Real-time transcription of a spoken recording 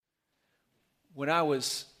When I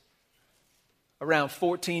was around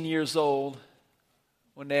 14 years old,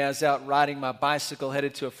 one day I was out riding my bicycle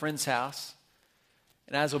headed to a friend's house,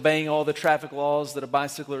 and I was obeying all the traffic laws that a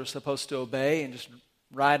bicycler is supposed to obey and just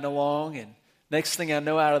riding along, and next thing I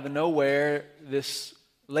know, out of the nowhere, this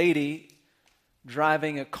lady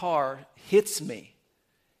driving a car hits me,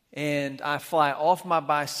 and I fly off my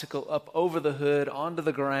bicycle up over the hood onto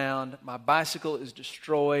the ground. My bicycle is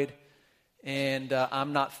destroyed, and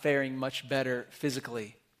I'm not faring much better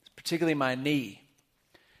physically, particularly my knee.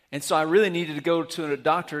 And so I really needed to go to a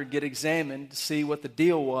doctor, get examined, to see what the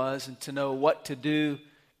deal was and to know what to do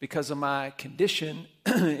because of my condition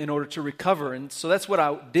in order to recover. And so that's what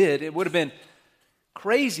I did. It would have been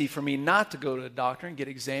crazy for me not to go to a doctor and get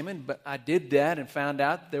examined, but I did that and found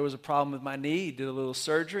out there was a problem with my knee, did a little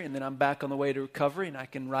surgery, and then I'm back on the way to recovery, and I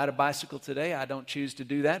can ride a bicycle today. I don't choose to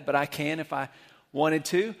do that, but I can if I wanted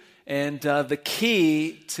to. And the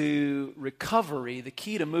key to recovery, the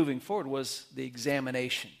key to moving forward was the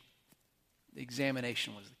examination. The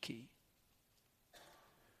examination was the key.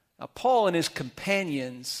 Now, Paul and his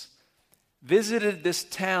companions visited this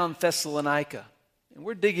town, Thessalonica. And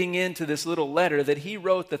we're digging into this little letter that he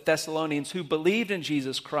wrote the Thessalonians who believed in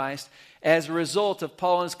Jesus Christ as a result of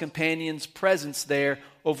Paul and his companions' presence there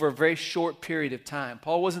over a very short period of time.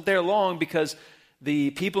 Paul wasn't there long because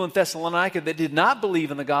the people in Thessalonica that did not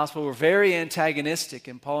believe in the gospel were very antagonistic,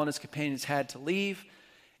 and Paul and his companions had to leave.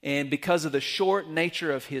 And because of the short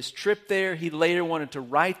nature of his trip there, he later wanted to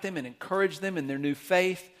write them and encourage them in their new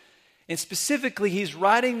faith. And specifically, he's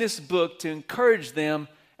writing this book to encourage them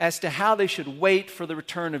as to how they should wait for the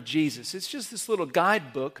return of Jesus. It's just this little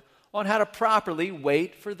guidebook on how to properly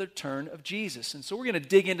wait for the return of Jesus. And so we're going to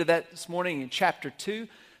dig into that this morning in chapter 2.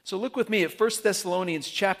 So look with me at 1 Thessalonians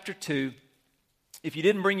chapter 2. If you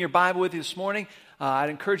didn't bring your Bible with you this morning,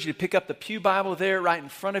 I'd encourage you to pick up the Pew Bible there right in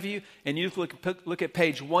front of you, and you look at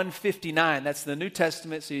page 159. That's the New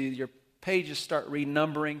Testament, so your pages start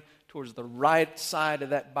renumbering towards the right side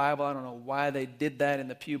of that Bible. I don't know why they did that in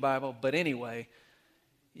the Pew Bible, but anyway,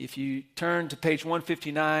 if you turn to page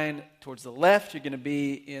 159 towards the left, you're going to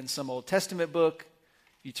be in some Old Testament book.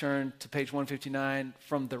 If you turn to page 159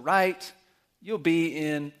 from the right, you'll be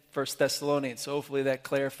in 1 Thessalonians. So hopefully that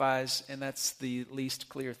clarifies, and that's the least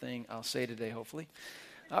clear thing I'll say today, hopefully.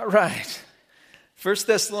 All right. 1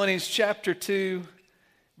 Thessalonians chapter 2,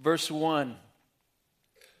 verse 1.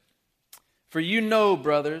 For you know,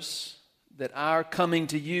 brothers, that our coming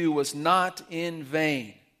to you was not in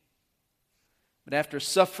vain. But after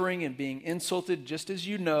suffering and being insulted, just as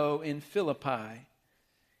you know, in Philippi,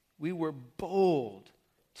 we were bold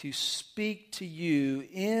to speak to you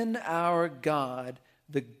in our God,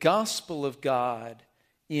 the gospel of God,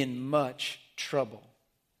 in much trouble.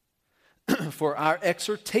 For our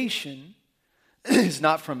exhortation is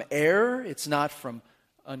not from error, it's not from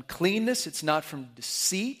uncleanness, it's not from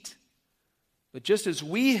deceit, but just as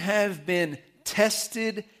we have been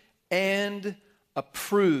tested and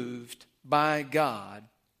approved by God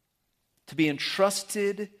to be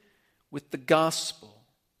entrusted with the gospel,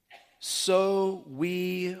 so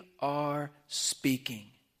we are speaking,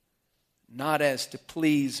 not as to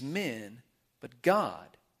please men, but God,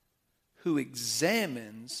 who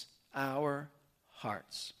examines our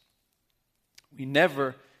hearts. We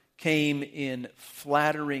never came in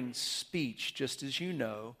flattering speech, just as you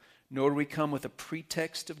know, nor do we come with a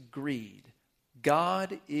pretext of greed.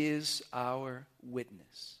 God is our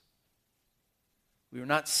witness. We are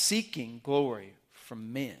not seeking glory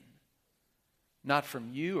from men, not from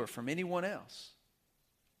you or from anyone else,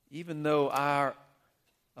 even though our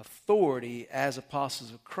authority as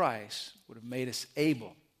apostles of Christ would have made us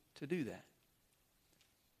able to do that.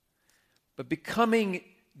 But becoming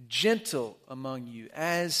gentle among you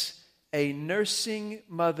as a nursing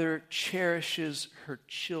mother cherishes her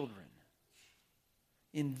children.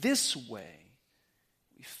 In this way,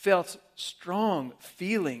 we felt strong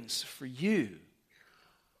feelings for you.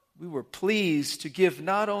 We were pleased to give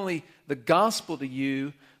not only the gospel to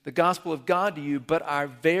you, the gospel of God to you, but our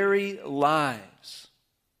very lives.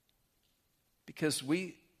 Because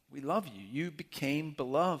we love you. You became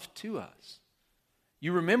beloved to us.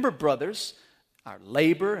 You remember, brothers, our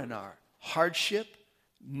labor and our hardship,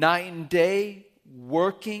 night and day,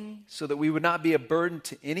 working so that we would not be a burden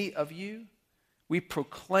to any of you. We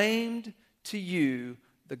proclaimed to you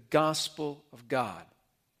the gospel of God.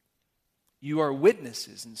 You are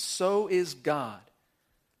witnesses, and so is God,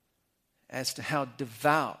 as to how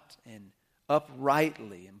devout and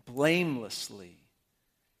uprightly and blamelessly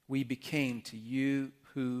we became to you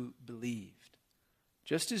who believed.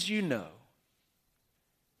 Just as you know,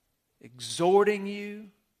 exhorting you,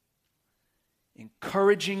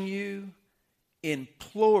 encouraging you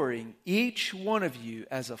imploring each one of you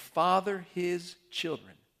as a father his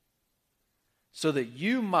children, so that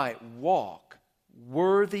you might walk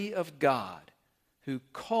worthy of God, who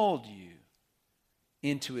called you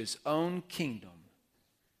into his own kingdom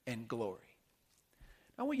and glory.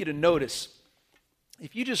 I want you to notice,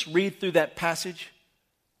 if you just read through that passage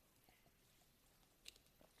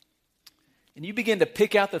and you begin to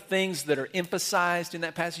pick out the things that are emphasized in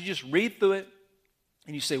that passage, you just read through it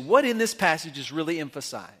and you say, what in this passage is really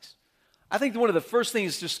emphasized? I think one of the first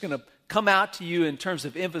things that's just going to come out to you in terms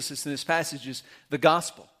of emphasis in this passage is the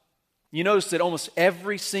gospel. You notice that almost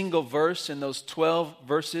every single verse in those 12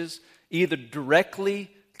 verses either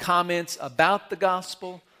directly comments about the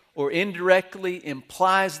gospel or indirectly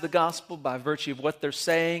implies the gospel by virtue of what they're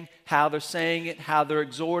saying, how they're saying it, how they're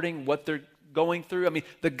exhorting, what they're going through. I mean,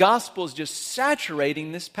 the gospel is just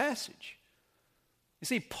saturating this passage. You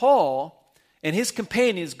see, Paul and his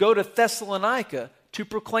companions go to Thessalonica to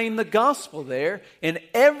proclaim the gospel there, and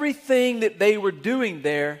everything that they were doing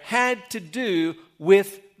there had to do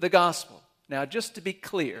with the gospel. Now, just to be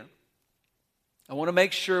clear, I want to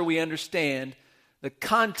make sure we understand the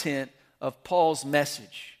content of Paul's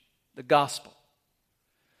message, the gospel.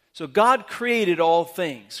 So God created all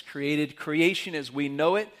things, created creation as we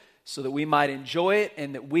know it, so that we might enjoy it,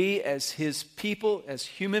 and that we as his people, as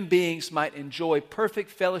human beings, might enjoy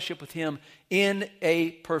perfect fellowship with him in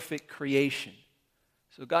a perfect creation.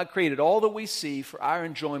 So God created all that we see for our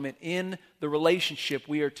enjoyment in the relationship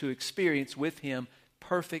we are to experience with him,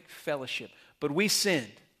 perfect fellowship. But we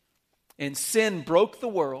sinned, and sin broke the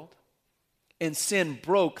world, and sin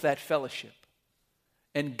broke that fellowship.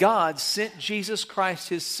 And God sent Jesus Christ,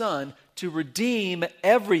 his Son, to redeem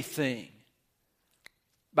everything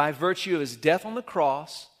by virtue of his death on the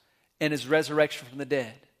cross and his resurrection from the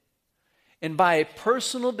dead. And by a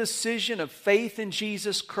personal decision of faith in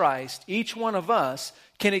Jesus Christ, each one of us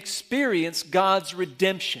can experience God's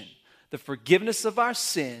redemption, the forgiveness of our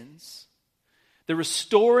sins, the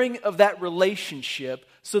restoring of that relationship,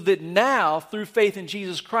 so that now, through faith in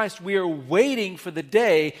Jesus Christ, we are waiting for the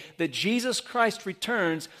day that Jesus Christ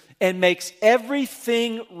returns and makes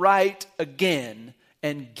everything right again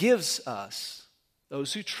and gives us,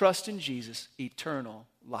 those who trust in Jesus, eternal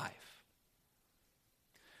life.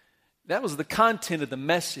 That was the content of the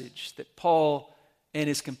message that Paul and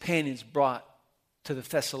his companions brought to the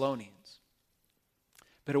Thessalonians.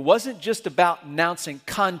 But it wasn't just about announcing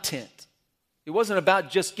content. It wasn't about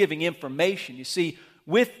just giving information. You see,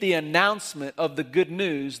 with the announcement of the good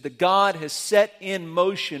news that God has set in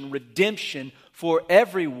motion redemption for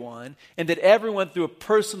everyone, and that everyone through a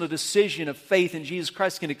personal decision of faith in Jesus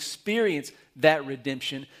Christ can experience that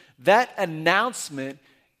redemption, that announcement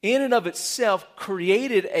in and of itself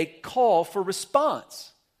created a call for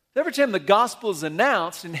response. Every time the gospel is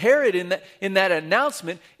announced, inherent in that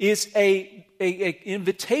announcement is an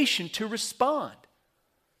invitation to respond.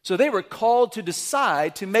 So they were called to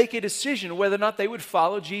decide, to make a decision whether or not they would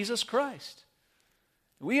follow Jesus Christ.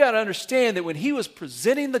 We got to understand that when he was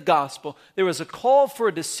presenting the gospel, there was a call for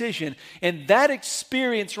a decision, and that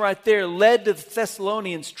experience right there led to the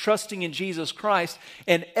Thessalonians trusting in Jesus Christ,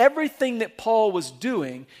 and everything that Paul was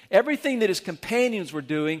doing, everything that his companions were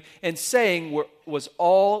doing and saying was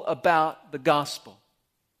all about the gospel.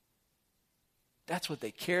 That's what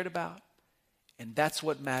they cared about, and that's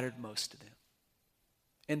what mattered most to them.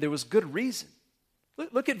 And there was good reason.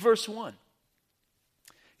 Look at verse 1.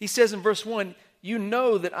 He says in verse 1, "You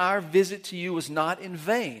know that our visit to you was not in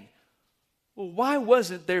vain." Well, why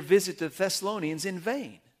wasn't their visit to the Thessalonians in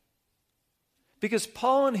vain? Because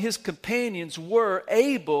Paul and his companions were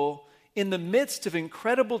able, in the midst of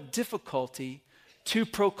incredible difficulty, to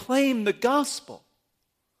proclaim the gospel.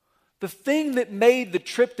 The thing that made the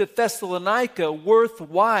trip to Thessalonica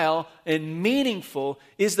worthwhile and meaningful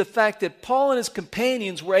is the fact that Paul and his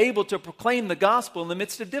companions were able to proclaim the gospel in the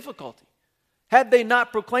midst of difficulty. Had they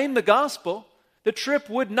not proclaimed the gospel, the trip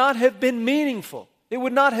would not have been meaningful. It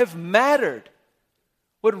would not have mattered.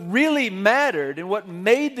 What really mattered and what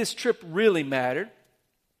made this trip really matter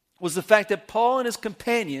was the fact that Paul and his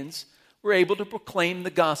companions were able to proclaim the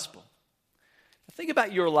gospel. Now, think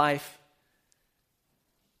about your life.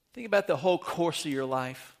 Think about the whole course of your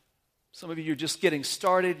life. Some of you are just getting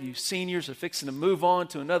started. You seniors are fixing to move on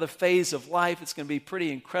to another phase of life. It's going to be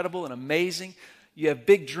pretty incredible and amazing. You have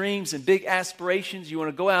big dreams and big aspirations. You want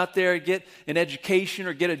to go out there and get an education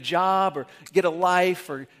or get a job or get a life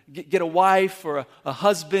or get a wife or a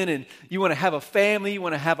husband, and you want to have a family. You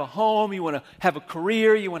want to have a home. You want to have a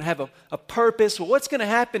career. You want to have a purpose. Well, what's going to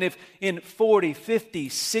happen if in 40, 50,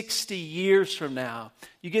 60 years from now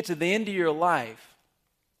you get to the end of your life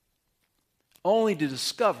only to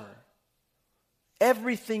discover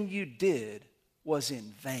everything you did was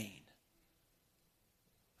in vain.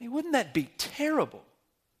 I mean, wouldn't that be terrible?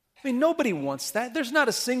 I mean, nobody wants that. There's not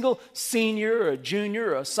a single senior or a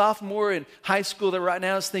junior or a sophomore in high school that right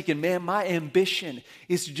now is thinking, man, my ambition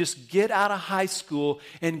is to just get out of high school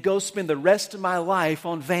and go spend the rest of my life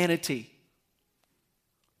on vanity.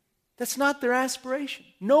 That's not their aspiration.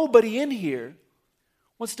 Nobody in here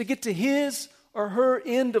wants to get to his or her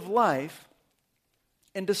end of life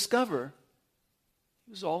and discover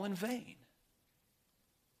it was all in vain.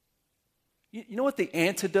 You know what the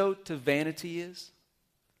antidote to vanity is?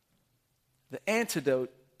 The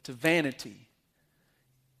antidote to vanity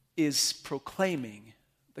is proclaiming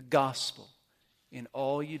the gospel in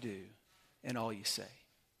all you do and all you say.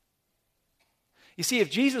 You see,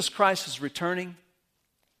 if Jesus Christ is returning,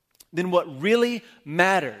 then what really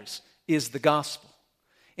matters is the gospel.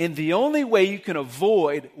 And the only way you can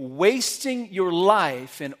avoid wasting your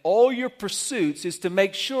life and all your pursuits is to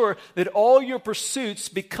make sure that all your pursuits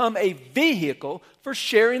become a vehicle for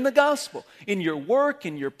sharing the gospel. In your work,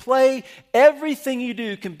 in your play, everything you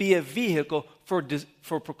do can be a vehicle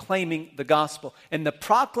for proclaiming the gospel. And the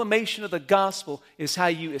proclamation of the gospel is how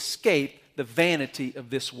you escape the vanity of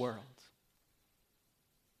this world.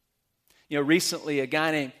 You know, recently a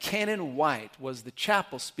guy named Canon White was the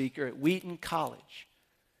chapel speaker at Wheaton College.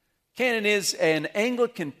 Canon is an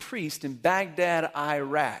Anglican priest in Baghdad,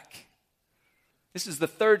 Iraq. This is the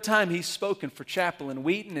third time he's spoken for chapel in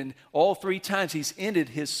Wheaton, and all three times he's ended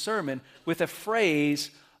his sermon with a phrase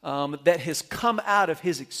that has come out of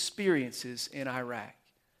his experiences in Iraq.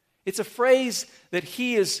 It's a phrase that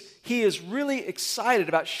he is really excited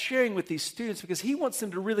about sharing with these students because he wants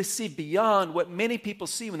them to really see beyond what many people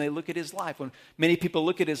see when they look at his life. When many people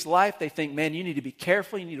look at his life, they think, man, you need to be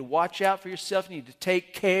careful, you need to watch out for yourself, you need to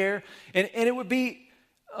take care. And it would be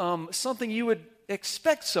something you would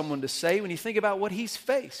expect someone to say when you think about what he's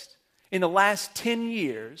faced. In the last 10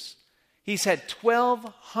 years, he's had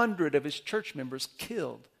 1,200 of his church members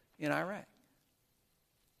killed in Iraq.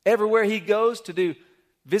 Everywhere he goes to do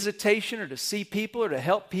visitation or to see people or to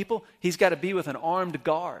help people, he's got to be with an armed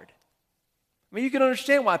guard. I mean, you can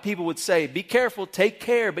understand why people would say, be careful, take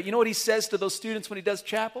care. But you know what he says to those students when he does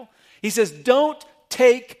chapel? He says, don't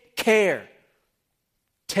take care.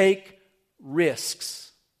 Take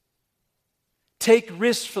risks. Take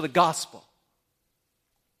risks for the gospel.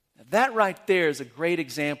 Now, that right there is a great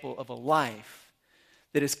example of a life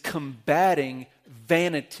that is combating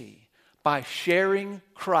vanity by sharing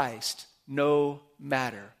Christ no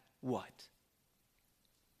matter what.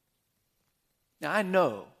 Now, I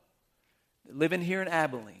know that living here in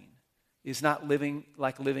Abilene is not living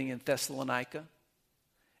like living in Thessalonica,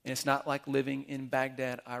 and it's not like living in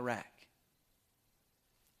Baghdad, Iraq.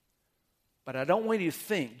 But I don't want you to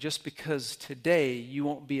think just because today you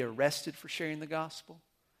won't be arrested for sharing the gospel,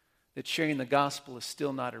 that sharing the gospel is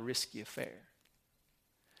still not a risky affair.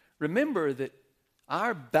 Remember that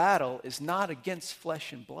our battle is not against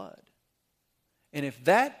flesh and blood. And if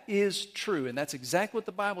that is true, and that's exactly what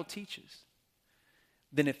the Bible teaches,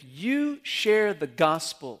 then if you share the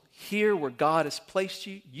gospel here where God has placed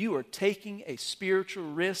you, you are taking a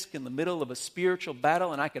spiritual risk in the middle of a spiritual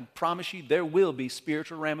battle, and I can promise you there will be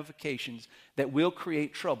spiritual ramifications that will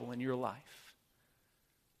create trouble in your life.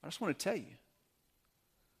 I just want to tell you,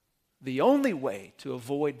 the only way to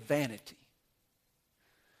avoid vanity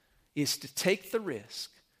is to take the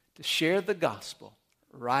risk to share the gospel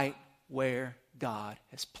right where God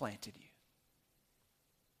has planted you.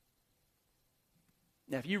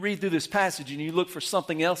 Now, if you read through this passage and you look for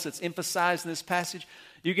something else that's emphasized in this passage,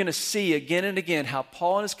 you're going to see again and again how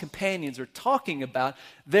Paul and his companions are talking about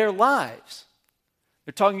their lives.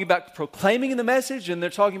 They're talking about proclaiming the message, and they're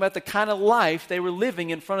talking about the kind of life they were living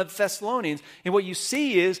in front of the Thessalonians. And what you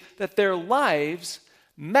see is that their lives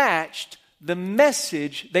matched the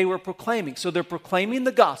message they were proclaiming. So they're proclaiming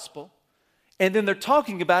the gospel, and then they're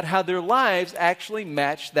talking about how their lives actually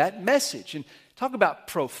match that message. And talk about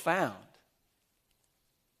profound.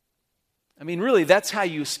 I mean, really, that's how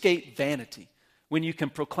you escape vanity. When you can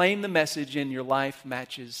proclaim the message and your life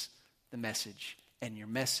matches the message, and your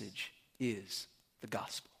message is the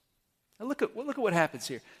gospel. Now look at what happens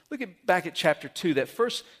here. Back at chapter 2. That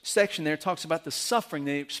first section there talks about the suffering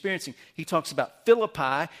they're experiencing. He talks about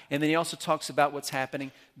Philippi, and then he also talks about what's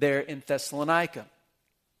happening there in Thessalonica.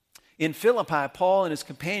 In Philippi, Paul and his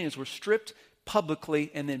companions were stripped publicly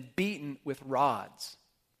and then beaten with rods.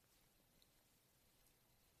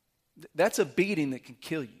 That's a beating that can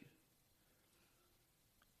kill you.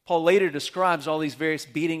 Paul later describes all these various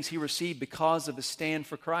beatings he received because of his stand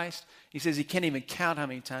for Christ. He says he can't even count how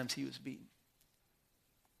many times he was beaten.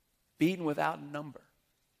 Beaten without number.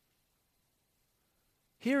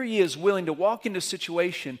 Here he is willing to walk into a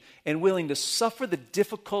situation and willing to suffer the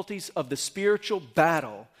difficulties of the spiritual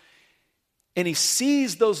battle. And he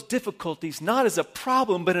sees those difficulties not as a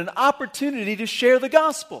problem, but an opportunity to share the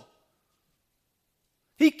gospel.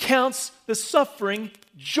 He counts the suffering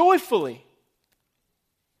joyfully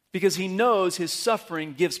because he knows his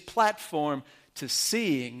suffering gives platform to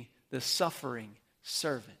seeing the suffering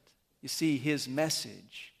servant. You see, his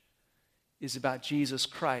message is about Jesus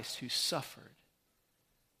Christ who suffered.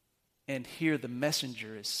 And here the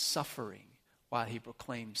messenger is suffering while he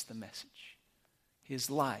proclaims the message. His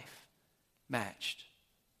life matched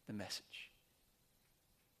the message.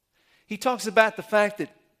 He talks about the fact that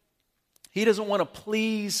he doesn't want to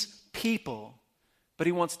please people, but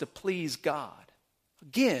he wants to please God.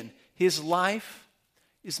 Again, his life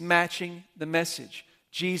is matching the message.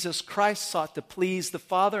 Jesus Christ sought to please the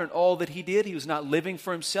Father in all that he did. He was not living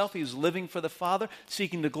for himself. He was living for the Father,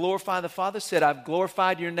 seeking to glorify the Father. Said, I've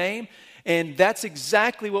glorified your name. And that's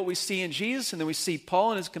exactly what we see in Jesus. And then we see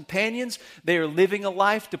Paul and his companions. They are living a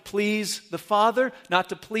life to please the Father, not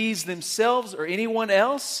to please themselves or anyone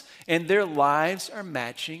else. And their lives are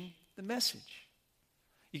matching the message.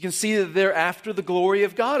 You can see that they're after the glory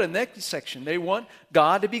of God in that section. They want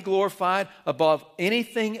God to be glorified above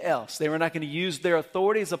anything else. They were not going to use their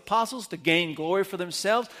authority as apostles to gain glory for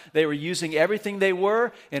themselves. They were using everything they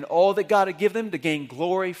were and all that God had given them to gain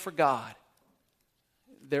glory for God.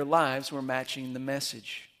 Their lives were matching the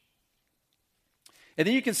message. And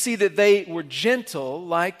then you can see that they were gentle,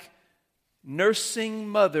 like nursing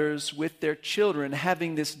mothers with their children,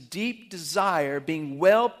 having this deep desire, being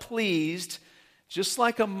well pleased, just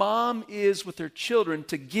like a mom is with her children,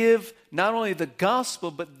 to give not only the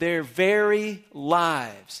gospel, but their very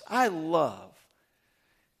lives. I love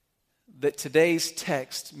that today's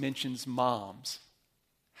text mentions moms.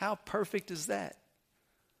 How perfect is that?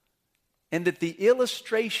 And that the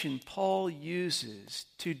illustration Paul uses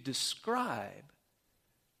to describe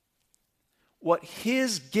what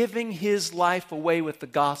his giving his life away with the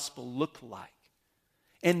gospel looked like.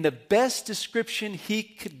 And the best description he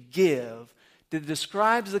could give that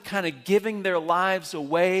describes the kind of giving their lives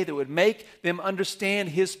away that would make them understand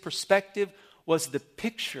his perspective was the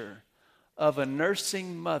picture of a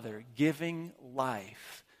nursing mother giving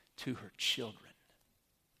life to her children.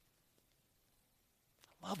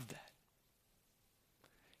 I love that.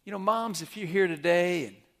 You know, moms, if you're here today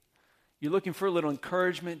and you're looking for a little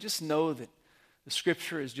encouragement, just know that the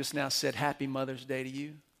scripture has just now said Happy Mother's Day to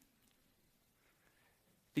you.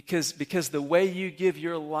 Because the way you give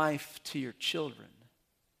your life to your children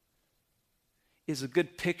is a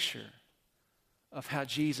good picture of how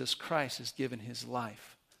Jesus Christ has given his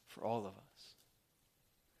life for all of us.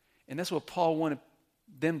 And that's what Paul wanted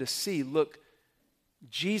them to see. Look,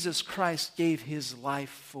 Jesus Christ gave his life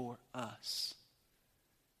for us.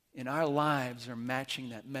 And our lives are matching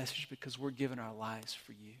that message because we're giving our lives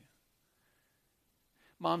for you.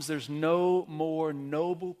 Moms, there's no more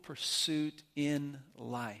noble pursuit in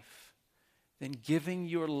life than giving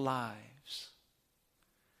your lives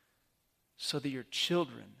so that your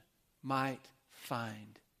children might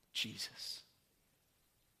find Jesus.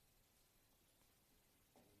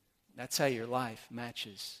 That's how your life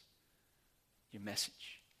matches your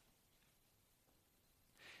message.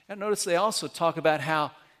 And notice they also talk about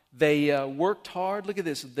how they worked hard. Look at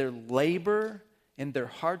this, their labor and their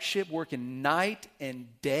hardship, working night and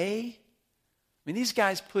day. I mean, these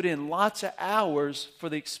guys put in lots of hours for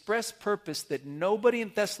the express purpose that nobody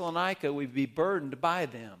in Thessalonica would be burdened by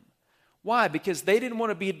them. Why? Because they didn't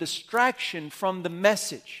want to be a distraction from the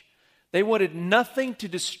message. They wanted nothing to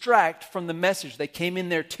distract from the message. They came in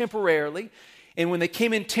there temporarily. And when they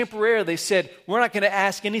came in temporarily, they said, we're not going to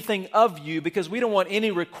ask anything of you because we don't want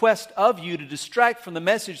any request of you to distract from the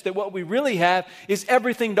message that what we really have is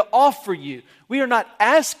everything to offer you. We are not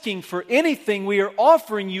asking for anything. We are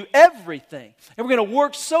offering you everything. And we're going to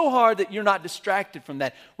work so hard that you're not distracted from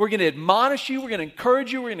that. We're going to admonish you. We're going to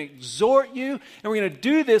encourage you. We're going to exhort you. And we're going to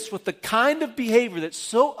do this with the kind of behavior that's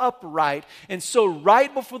so upright and so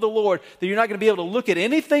right before the Lord that you're not going to be able to look at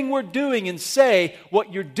anything we're doing and say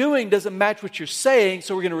what you're doing doesn't match what you're saying,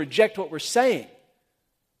 so we're going to reject what we're saying.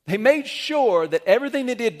 They made sure that everything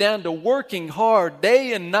they did down to working hard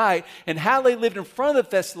day and night and how they lived in front of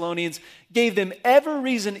the Thessalonians gave them every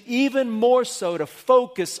reason even more so to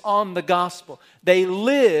focus on the gospel. They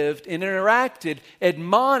lived and interacted,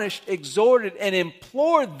 admonished, exhorted, and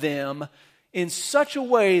implored them in such a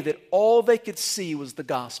way that all they could see was the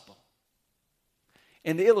gospel.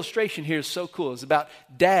 And the illustration here is so cool. It's about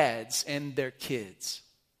dads and their kids.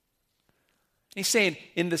 He's saying,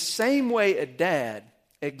 in the same way a dad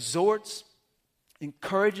exhorts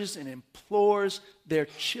encourages and implores their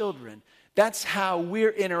children. That's how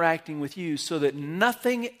we're interacting with you, so that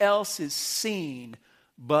nothing else is seen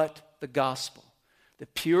but the gospel. The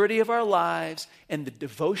purity of our lives and the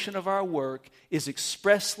devotion of our work is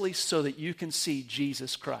expressly so that you can see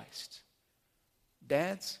Jesus Christ.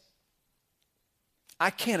 Dads, I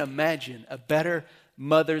can't imagine a better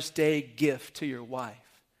Mother's Day gift to your wife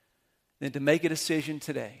than to make a decision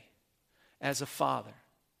today as a father.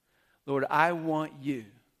 Lord, I want you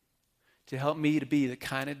to help me to be the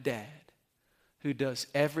kind of dad who does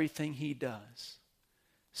everything he does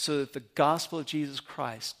so that the gospel of Jesus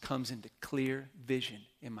Christ comes into clear vision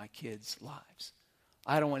in my kids' lives.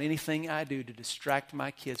 I don't want anything I do to distract my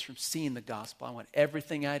kids from seeing the gospel. I want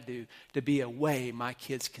everything I do to be a way my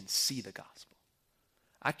kids can see the gospel.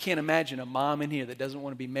 I can't imagine a mom in here that doesn't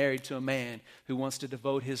want to be married to a man who wants to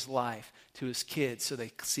devote his life to his kids so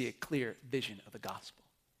they see a clear vision of the gospel.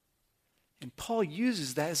 And Paul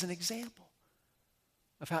uses that as an example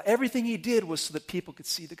of how everything he did was so that people could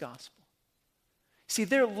see the gospel. See,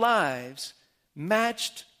 their lives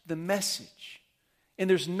matched the message. And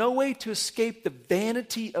there's no way to escape the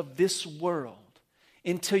vanity of this world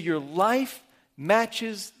until your life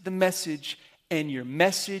matches the message, and your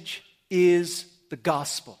message is the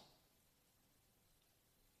gospel.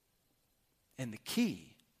 And the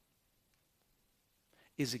key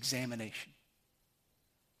is examination.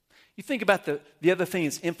 You think about the other thing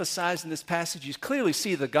that's emphasized in this passage. You clearly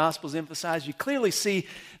see the gospel is emphasized. You clearly see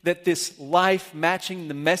that this life matching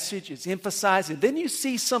the message is emphasized. And then you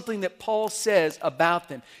see something that Paul says about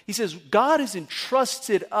them. He says, God has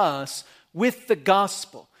entrusted us with the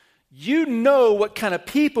gospel. You know what kind of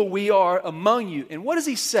people we are among you. And what does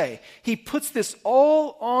he say? He puts this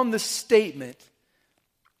all on the statement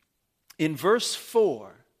in verse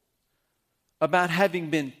 4 about having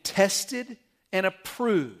been tested and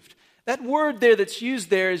approved. That word there that's used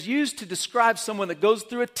there is used to describe someone that goes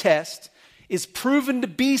through a test, is proven to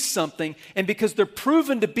be something, and because they're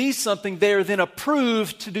proven to be something, they're then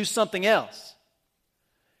approved to do something else.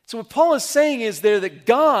 So what Paul is saying is there that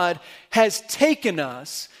God has taken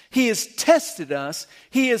us, He has tested us,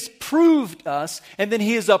 He has proved us, and then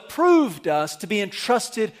He has approved us to be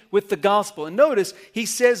entrusted with the gospel. And notice, he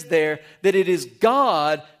says there that it is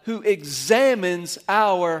God who examines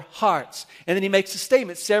our hearts. And then he makes a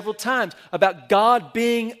statement several times about God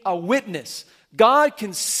being a witness. God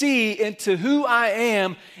can see into who I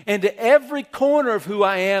am and to every corner of who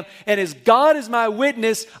I am. And as God is my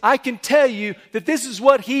witness, I can tell you that this is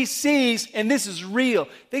what He sees and this is real.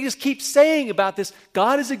 They just keep saying about this.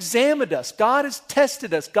 God has examined us. God has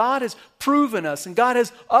tested us. God has proven us. And God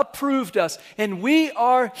has approved us. And we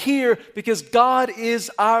are here because God is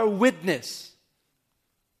our witness.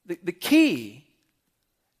 The key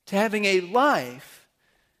to having a life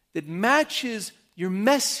that matches your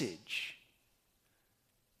message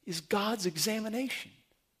is God's examination.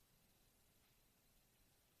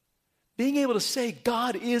 Being able to say,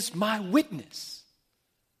 God is my witness.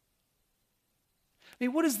 I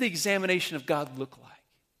mean, what does the examination of God look like?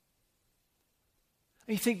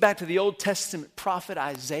 You think back to the Old Testament prophet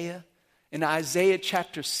Isaiah. In Isaiah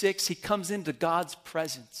chapter 6, he comes into God's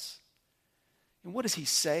presence. And what does he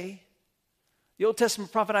say? The Old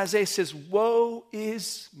Testament prophet Isaiah says, "Woe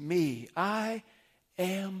is me, I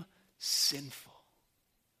am sinful."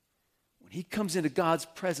 When he comes into God's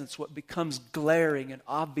presence, what becomes glaring and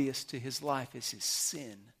obvious to his life is his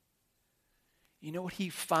sin. You know what he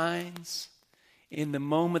finds in the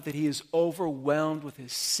moment that he is overwhelmed with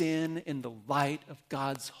his sin in the light of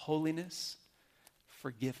God's holiness?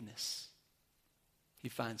 Forgiveness. He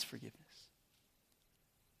finds forgiveness.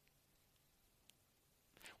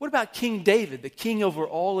 What about King David, the king over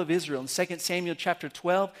all of Israel? In 2 Samuel chapter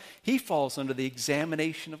 12, he falls under the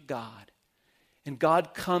examination of God. And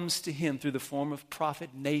God comes to him through the form of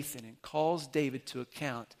prophet Nathan and calls David to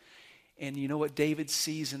account. And you know what David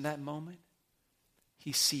sees in that moment?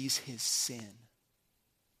 He sees his sin.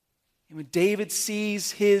 And when David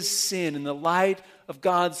sees his sin in the light of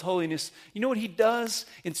God's holiness, you know what he does?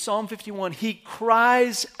 In Psalm 51, he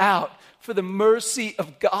cries out for the mercy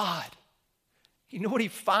of God. You know what he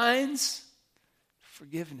finds?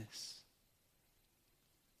 Forgiveness.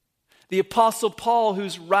 The Apostle Paul,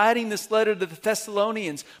 who's writing this letter to the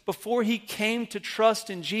Thessalonians, before he came to trust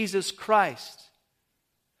in Jesus Christ,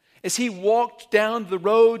 as he walked down the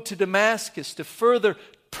road to Damascus to further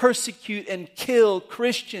persecute and kill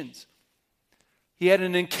Christians, he had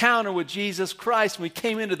an encounter with Jesus Christ when he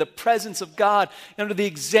came into the presence of God, under the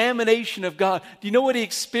examination of God. Do you know what he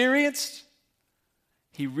experienced?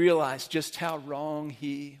 He realized just how wrong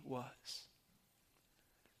he was.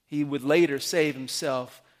 He would later say of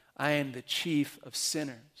himself, I am the chief of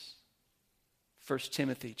sinners. 1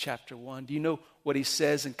 Timothy chapter 1. Do you know what he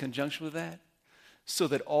says in conjunction with that? So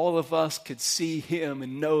that all of us could see him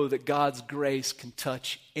and know that God's grace can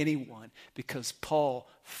touch anyone, because Paul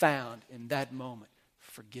found in that moment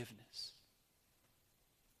forgiveness.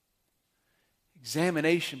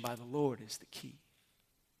 Examination by the Lord is the key.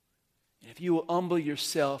 And if you will humble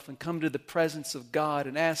yourself and come to the presence of God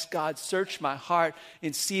and ask God, search my heart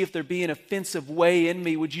and see if there be an offensive way in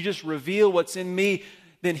me, would you just reveal what's in me?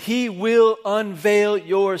 Then he will unveil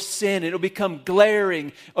your sin. It'll become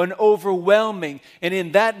glaring and overwhelming. And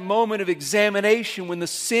in that moment of examination, when the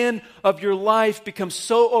sin of your life becomes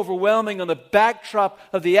so overwhelming on the backdrop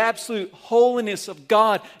of the absolute holiness of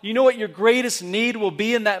God, you know what your greatest need will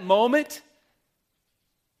be in that moment?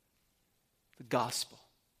 The gospel.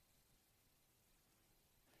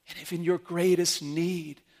 And if in your greatest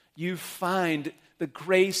need you find the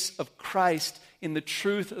grace of Christ in the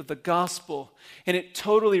truth of the gospel, and it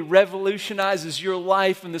totally revolutionizes your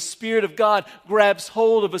life, and the Spirit of God grabs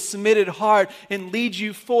hold of a submitted heart and leads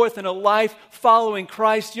you forth in a life following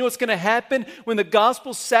Christ, you know what's going to happen when the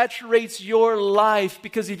gospel saturates your life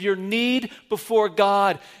because of your need before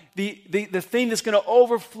God? The thing that's going to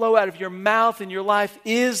overflow out of your mouth in your life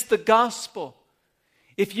is the gospel.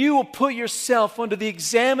 If you will put yourself under the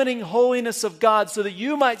examining holiness of God so that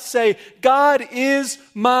you might say, God is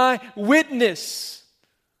my witness,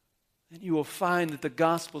 then you will find that the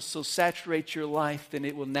gospel so saturates your life, then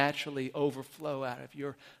it will naturally overflow out of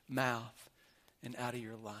your mouth and out of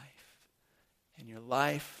your life. And your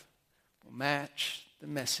life will match the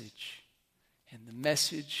message. And the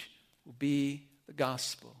message will be the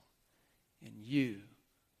gospel. And you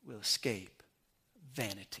will escape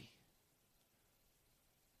vanity.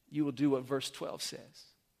 You will do what verse 12 says.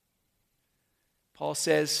 Paul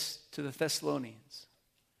says to the Thessalonians,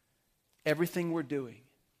 everything we're doing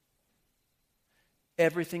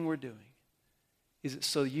is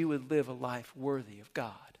so you would live a life worthy of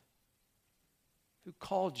God, who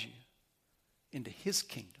called you into his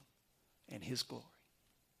kingdom and his glory.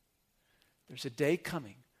 There's a day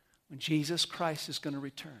coming when Jesus Christ is going to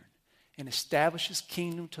return and establish his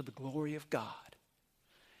kingdom to the glory of God.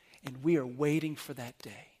 And we are waiting for that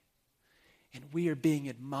day. And we are being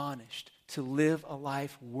admonished to live a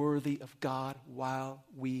life worthy of God while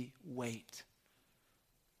we wait.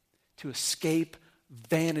 To escape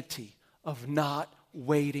vanity of not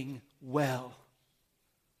waiting well.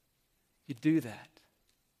 You do that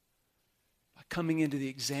by coming into the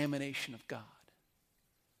examination of God.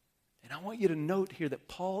 And I want you to note here that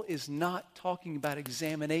Paul is not talking about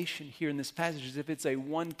examination here in this passage as if it's a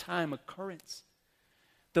one-time occurrence.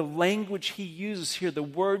 The language he uses here, the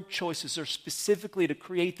word choices, are specifically to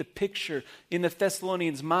create the picture in the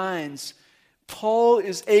Thessalonians' minds. Paul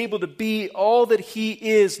is able to be all that he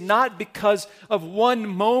is, not because of one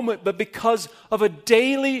moment, but because of a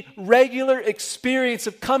daily, regular experience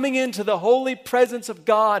of coming into the holy presence of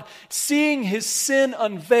God, seeing his sin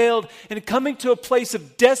unveiled, and coming to a place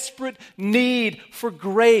of desperate need for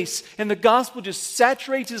grace. And the gospel just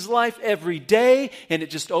saturates his life every day, and it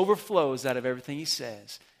just overflows out of everything he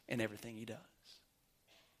says and everything he does.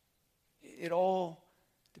 It all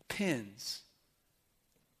depends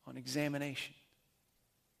on examination.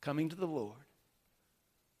 Coming to the Lord,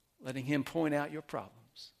 letting him point out your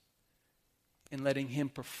problems, and letting him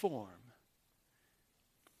perform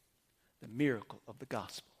the miracle of the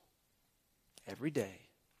gospel every day,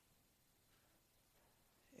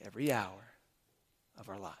 every hour of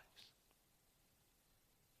our lives.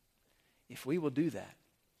 If we will do that,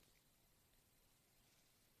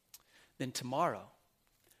 then tomorrow,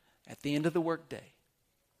 at the end of the workday,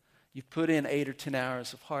 you've put in 8 or 10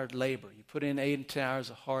 hours of hard labor. You put in 8 or 10 hours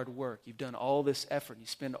of hard work. You've done all this effort. You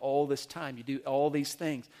spend all this time. You do all these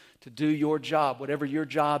things to do your job, whatever your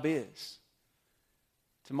job is.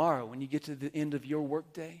 Tomorrow, when you get to the end of your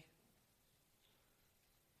workday,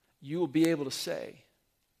 you will be able to say,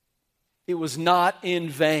 it was not in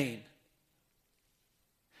vain.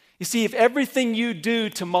 You see, if everything you do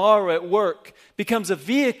tomorrow at work becomes a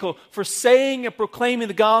vehicle for saying and proclaiming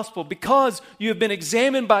the gospel because you have been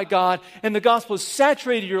examined by God and the gospel has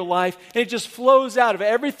saturated your life and it just flows out of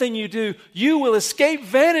everything you do, you will escape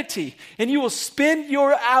vanity and you will spend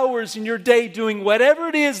your hours in your day doing whatever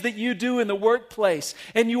it is that you do in the workplace,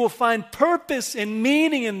 and you will find purpose and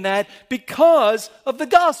meaning in that because of the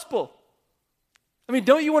gospel. I mean,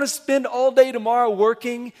 don't you want to spend all day tomorrow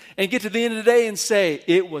working and get to the end of the day and say,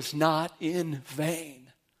 it was not in vain?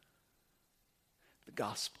 The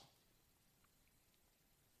gospel.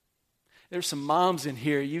 There's some moms in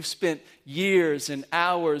here. You've spent years and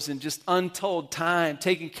hours and just untold time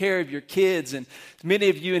taking care of your kids. And many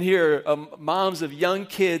of you in here are moms of young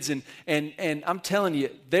kids. And I'm telling you,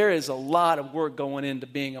 there is a lot of work going into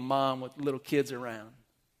being a mom with little kids around.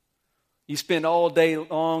 You spend all day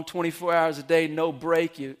long, 24 hours a day, no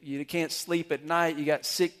break. You can't sleep at night. You got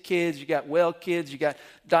sick kids. You got well kids. You got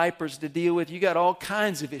diapers to deal with. You got all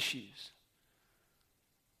kinds of issues.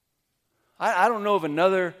 I don't know of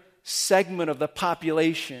another segment of the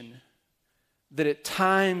population that at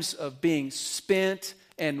times of being spent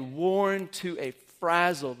and worn to a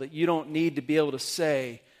frazzle that you don't need to be able to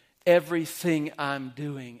say, everything I'm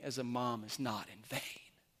doing as a mom is not in vain.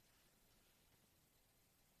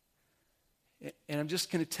 And I'm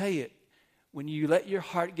just going to tell you, when you let your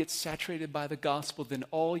heart get saturated by the gospel, then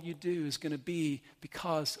all you do is going to be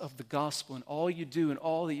because of the gospel. And all you do and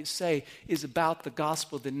all that you say is about the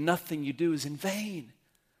gospel. Then nothing you do is in vain.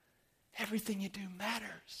 Everything you do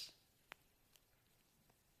matters.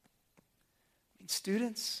 I mean,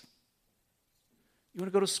 students, you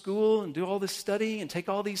want to go to school and do all this studying and take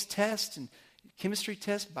all these tests and chemistry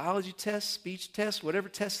tests, biology tests, speech tests, whatever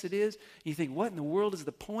test it is, and you think, what in the world is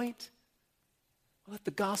the point? Let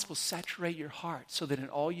the gospel saturate your heart so that in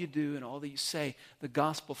all you do and all that you say, the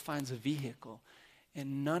gospel finds a vehicle.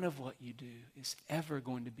 And none of what you do is ever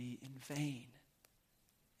going to be in vain.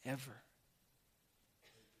 Ever.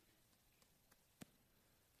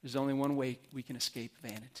 There's only one way we can escape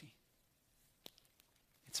vanity.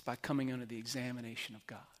 It's by coming under the examination of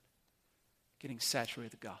God. Getting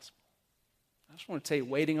saturated with the gospel. I just want to tell you,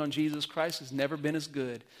 waiting on Jesus Christ has never been as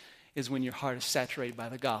good is when your heart is saturated by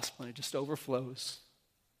the gospel and it just overflows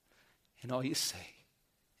in all you say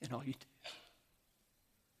and all you do.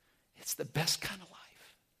 It's the best kind of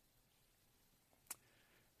life.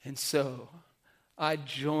 And so I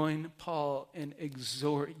join Paul and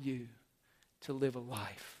exhort you to live a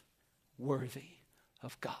life worthy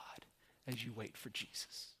of God as you wait for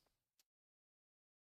Jesus.